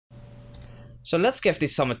So let's give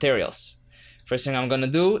these some materials. First thing I'm gonna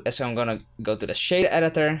do is I'm gonna go to the shade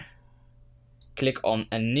editor, click on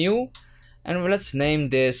a new, and let's name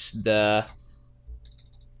this the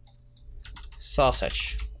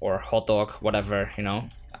sausage or hot dog, whatever, you know.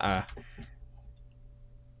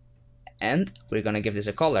 And we're gonna give this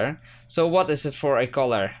a color. So what is it for a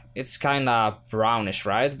color? It's kinda brownish,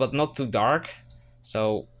 right? But not too dark.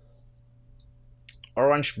 So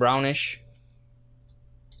orange brownish,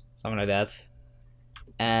 something like that.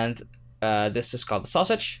 And this is called the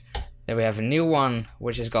sausage. Then we have a new one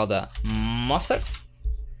which is called the mustard,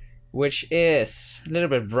 which is a little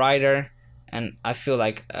bit brighter and I feel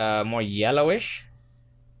like more yellowish.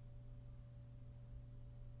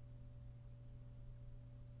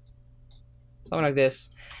 Something like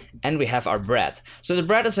this. And we have our bread. So the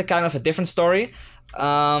bread is a kind of a different story.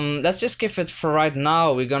 Let's just give it, for right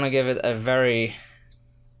now, we're gonna give it a very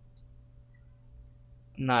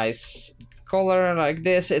nice color like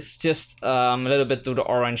this. It's just a little bit to the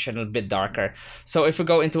orange and a bit darker. So if we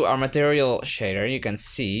go into our material shader, you can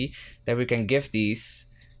see that we can give these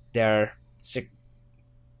their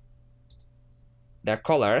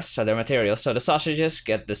colors, so their materials. So the sausages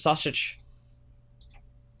get the sausage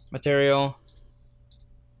material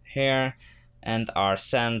here, and our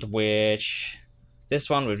sandwich, this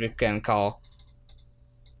one, which we can call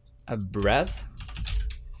a bread.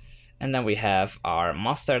 And then we have our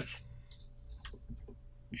mustard.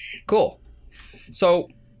 Cool. So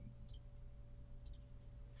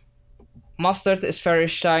mustard is very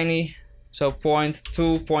shiny, so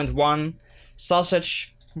 0.2, 0.1.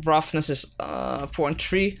 Sausage roughness is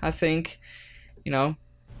 0.3, I think, you know.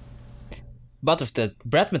 But with the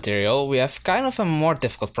bread material, we have kind of a more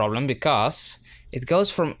difficult problem because it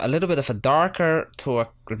goes from a little bit of a darker to a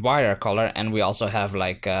wider color, and we also have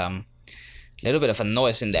like a little bit of a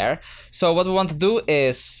noise in there. So what we want to do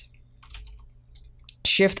is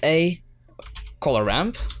Shift A, color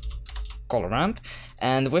ramp,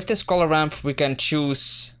 and with this color ramp we can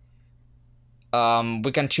choose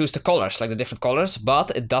the colors, like the different colors,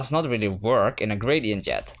 but it does not really work in a gradient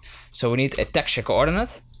yet. So we need a texture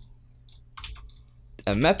coordinate,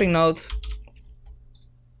 a mapping node,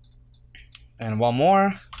 and one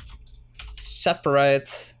more,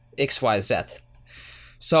 separate X, Y, Z.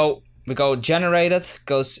 So we go generated,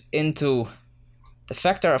 goes into the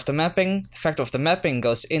vector of the mapping. The vector of the mapping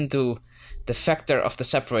goes into the vector of the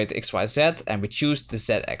separate X, Y, Z, and we choose the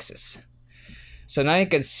Z axis. So now you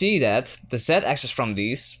can see that the Z axis from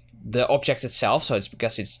these, the object itself, so it's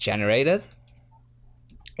because it's generated,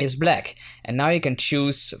 is black. And now you can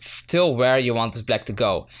choose till where you want this black to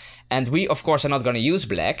go. And we of course are not going to use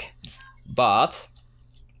black, but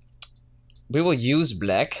we will use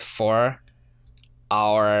black for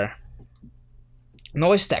our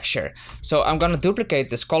noise texture. So I'm gonna duplicate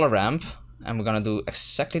this color ramp, and we're gonna do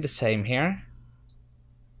exactly the same here.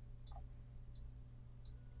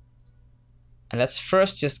 And let's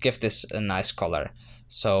first just give this a nice color.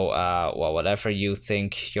 So well, whatever you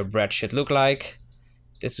think your bread should look like.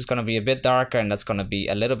 This is gonna be a bit darker, and that's gonna be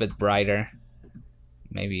a little bit brighter,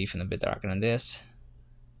 maybe even a bit darker than this,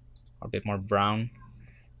 or a bit more brown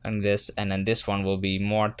than this. And then this one will be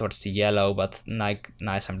more towards the yellow, but like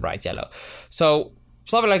nice and bright yellow. So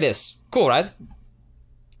something like this. Cool, right?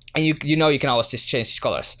 And you know you can always just change these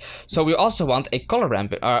colors. So we also want a color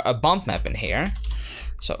ramp, or a bump map in here.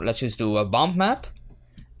 So let's just do a bump map.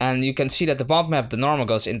 And you can see that the bump map, the normal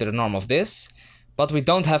goes into the norm of this, but we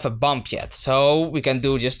don't have a bump yet. So we can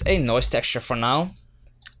do just a noise texture for now.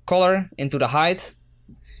 Color into the height.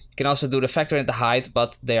 You can also do the vector into height,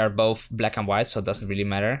 but they are both black and white, so it doesn't really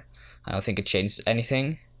matter. I don't think it changes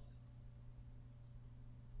anything.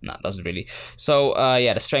 No, it doesn't really. So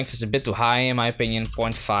yeah, the strength is a bit too high in my opinion,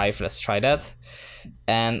 0.5, let's try that.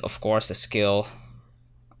 And of course the scale,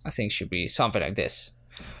 I think, should be something like this.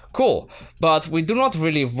 Cool, but we do not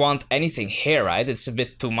really want anything here, right? It's a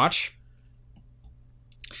bit too much.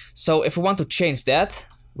 So if we want to change that,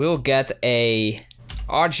 we'll get a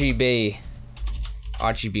RGB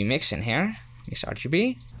mix in here. Mix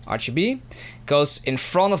RGB goes in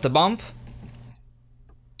front of the bump,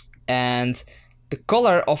 and the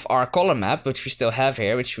color of our color map, which we still have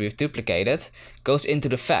here, which we've duplicated, goes into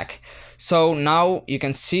the vec. So now you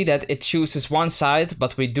can see that it chooses one side,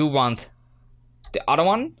 but we do want the other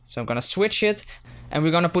one. So I'm gonna switch it, and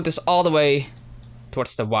we're gonna put this all the way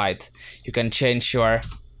towards the white. You can change your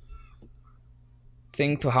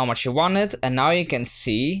thing to how much you want it, and now you can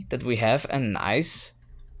see that we have a nice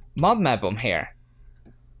bump map on here.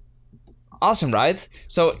 Awesome, right?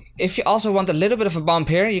 So if you also want a little bit of a bump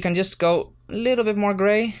here, you can just go a little bit more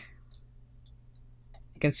gray.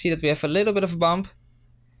 You can see that we have a little bit of a bump.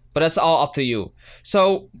 but that's all up to you.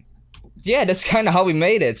 So yeah, that's kind of how we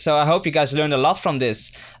made it. So I hope you guys learned a lot from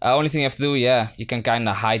this. Only thing you have to do, yeah, you can kind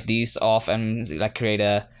of hide these off and like create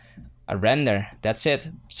a render. That's it.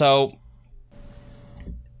 So,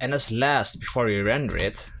 and as last, before we render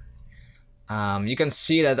it, you can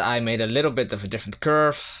see that I made a little bit of a different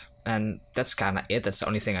curve, and that's kind of it. That's the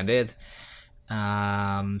only thing I did.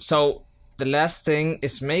 So the last thing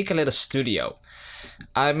is make a little studio.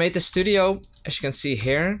 I made the studio, as you can see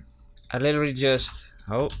here. I literally just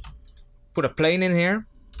put a plane in here,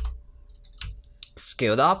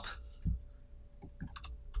 scaled up,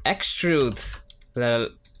 extrude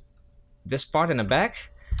this part in the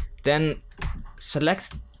back, then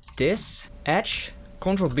select this edge,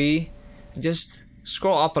 Ctrl B, just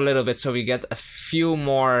scroll up a little bit so we get a few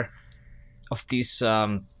more of these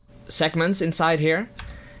segments inside here.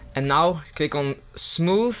 And now click on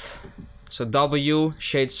smooth, so W,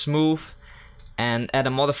 shade smooth, and add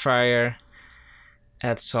a modifier,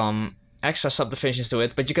 add some extra subdivisions to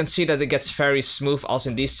it, but you can see that it gets very smooth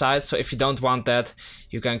also in these sides. So if you don't want that,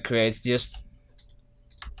 you can create just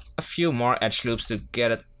a few more edge loops to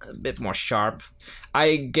get it a bit more sharp.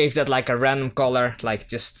 I gave that like a random color, like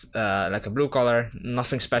just like a blue color,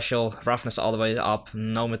 nothing special, roughness all the way up,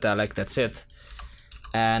 no metallic, that's it.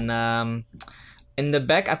 And in the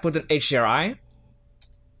back I put an HDRI.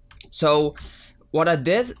 So what I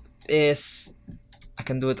did is, I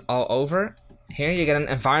can do it all over. Here you get an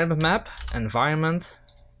environment map, environment,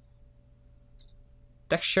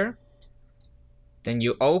 texture. Then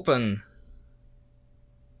you open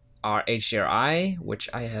our HDRI, which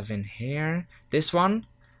I have in here, this one.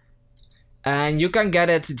 And you can get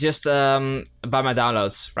it just by my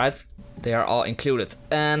downloads, right? They are all included.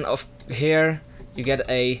 And of here you get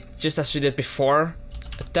a, just as we did before,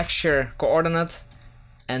 a texture coordinate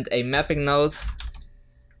and a mapping node.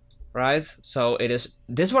 Right, so it is,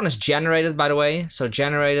 this one is generated, by the way, so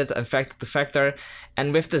generated and vector to vector,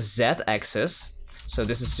 and with the z-axis, so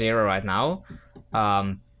this is 0 right now,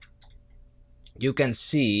 you can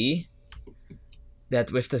see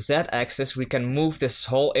that with the z-axis we can move this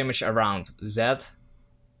whole image around. Z,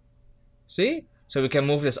 see? So we can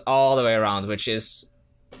move this all the way around, which is,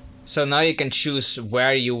 so now you can choose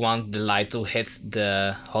where you want the light to hit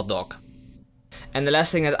the hot dog. And the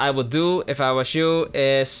last thing that I would do if I was you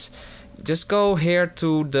is just go here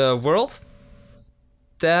to the world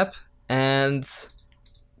tab and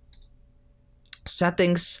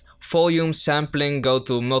settings, volume, sampling, go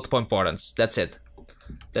to multiple importance. That's it.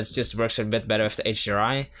 That just works a bit better with the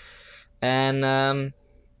HDRI. And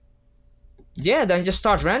yeah, then just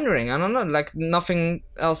start rendering. I don't know, like nothing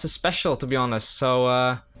else is special, to be honest.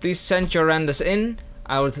 So please send your renders in.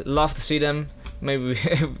 I would love to see them. Maybe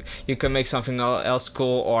you can make something else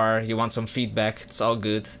cool, or you want some feedback. It's all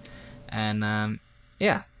good. And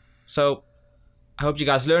yeah, so I hope you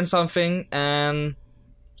guys learned something, and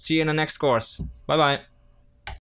see you in the next course. Bye bye.